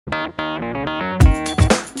Okay,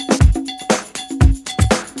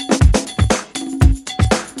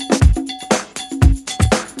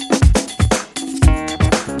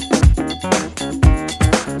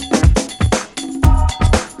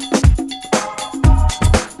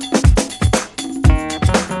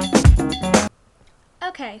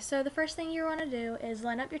 so the first thing you want to do is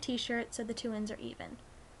line up your t-shirt so the two ends are even.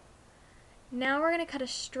 Now we're going to cut a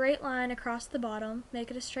straight line across the bottom,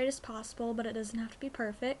 make it as straight as possible, but it doesn't have to be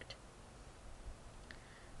perfect.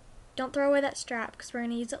 Don't throw away that strap because we're going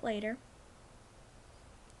to use it later.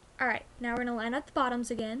 Alright, now we're going to line up the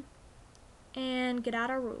bottoms again and get out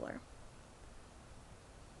our ruler.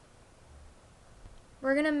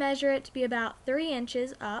 We're going to measure it to be about 3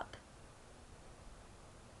 inches up,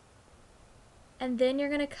 and then you're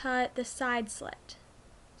going to cut the side slit.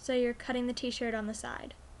 So you're cutting the t-shirt on the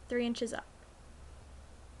side, 3 inches up.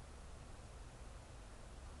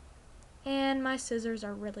 And my scissors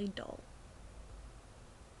are really dull.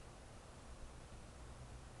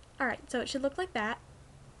 Alright, so it should look like that.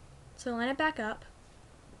 So line it back up.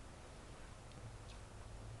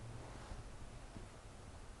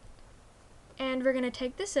 And we're going to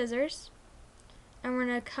take the scissors and we're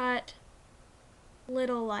going to cut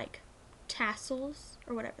little like tassels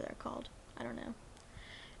or whatever they're called. I don't know.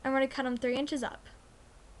 And we're going to cut them 3 inches up,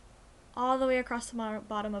 all the way across the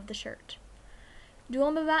bottom of the shirt. Do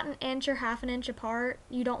them about 1 inch or ½ inch apart.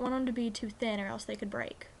 You don't want them to be too thin or else they could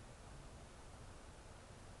break.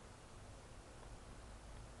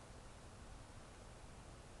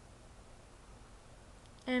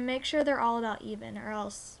 And make sure they're all about even or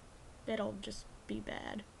else it'll just be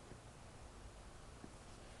bad.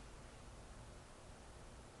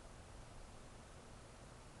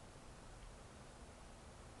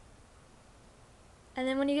 And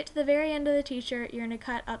then when you get to the very end of the t-shirt, you're going to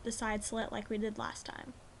cut up the side slit like we did last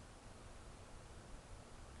time.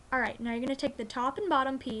 Alright, now you're going to take the top and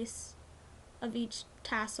bottom piece of each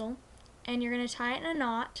tassel and you're going to tie it in a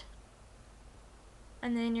knot,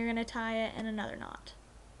 and then you're going to tie it in another knot.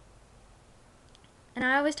 And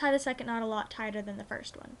I always tie the second knot a lot tighter than the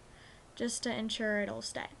first one, just to ensure it'll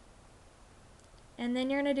stay. And then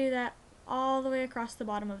you're going to do that all the way across the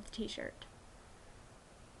bottom of the t-shirt.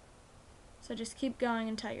 So just keep going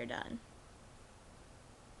until you're done.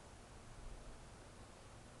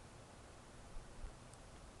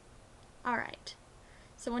 Alright,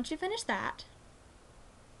 so once you finish that,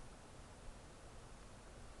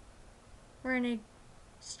 we're going to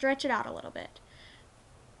stretch it out a little bit.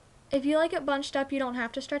 If you like it bunched up, you don't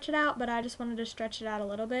have to stretch it out, but I just wanted to stretch it out a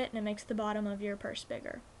little bit, and it makes the bottom of your purse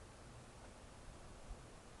bigger.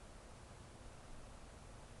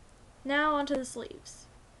 Now onto the sleeves.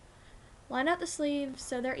 Line up the sleeves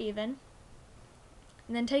so they're even,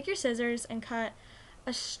 and then take your scissors and cut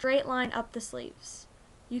a straight line up the sleeves.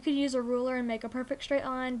 You could use a ruler and make a perfect straight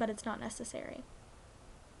line, but it's not necessary.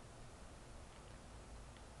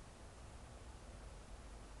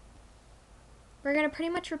 We're going to pretty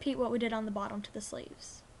much repeat what we did on the bottom to the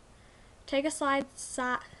sleeves. Take a side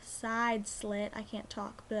slit, I can't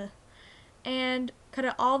talk, and cut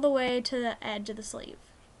it all the way to the edge of the sleeve.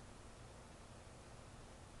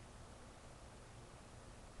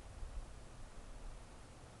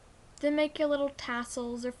 Then make your little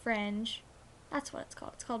tassels or fringe. That's what it's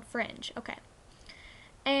called. It's called fringe. Okay.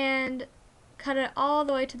 And cut it all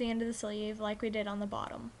the way to the end of the sleeve like we did on the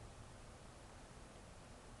bottom.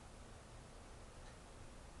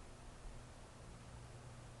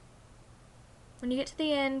 When you get to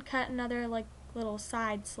the end, cut another like little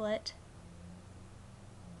side slit.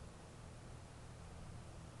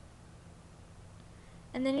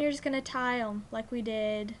 And then you're just going to tie them like we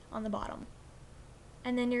did on the bottom.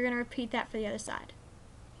 And then you're going to repeat that for the other side.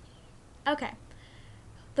 Okay.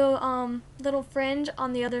 The little fringe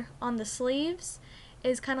on the sleeves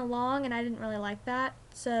is kind of long, and I didn't really like that,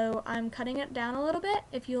 so I'm cutting it down a little bit.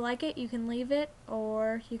 If you like it, you can leave it,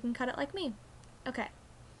 or you can cut it like me. Okay.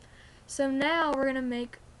 So now we're going to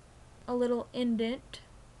make a little indent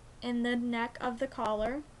in the neck of the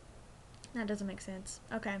collar. That doesn't make sense.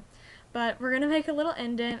 Okay. But we're going to make a little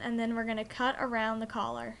indent, and then we're going to cut around the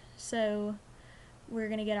collar. So we're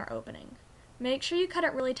going to get our opening. Make sure you cut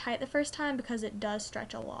it really tight the first time because it does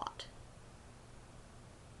stretch a lot.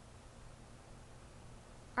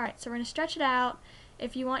 Alright, so we're going to stretch it out.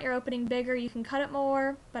 If you want your opening bigger, you can cut it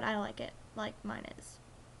more, but I like it like mine is.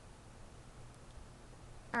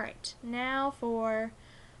 Alright, now for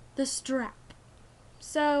the strap.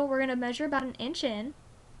 So we're going to measure about 1 inch in,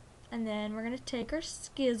 and then we're going to take our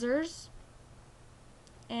scissors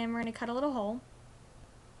and we're going to cut a little hole.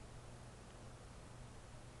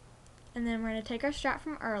 And then we're going to take our strap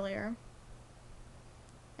from earlier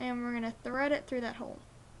and and we're going to thread it through that hole.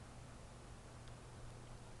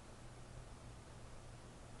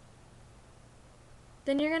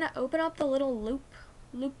 Then you're going to open up the little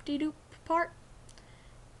loop-de-doop part,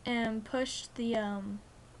 and push the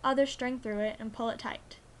other string through it and pull it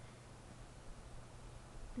tight.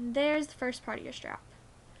 And there's the first part of your strap.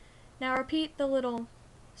 Now repeat the little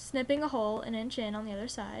snipping a hole an inch in on the other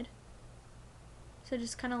side. So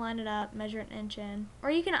just kind of line it up, measure it an inch in, or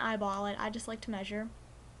you can eyeball it. I just like to measure.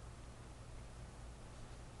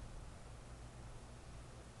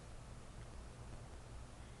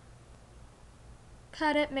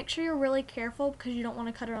 Cut it. Make sure you're really careful because you don't want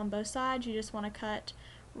to cut it on both sides. You just want to cut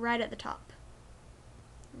right at the top,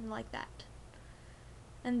 like that.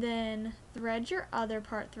 And then thread your other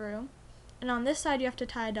part through. And on this side you have to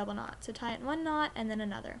tie a double knot. So tie it in one knot and then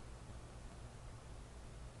another.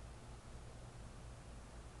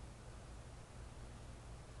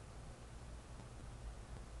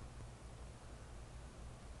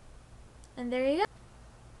 And there you go.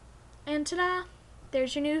 And ta-da!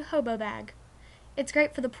 There's your new hobo bag. It's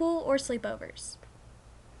great for the pool or sleepovers.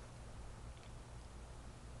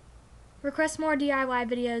 Request more DIY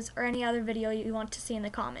videos or any other video you want to see in the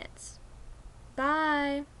comments.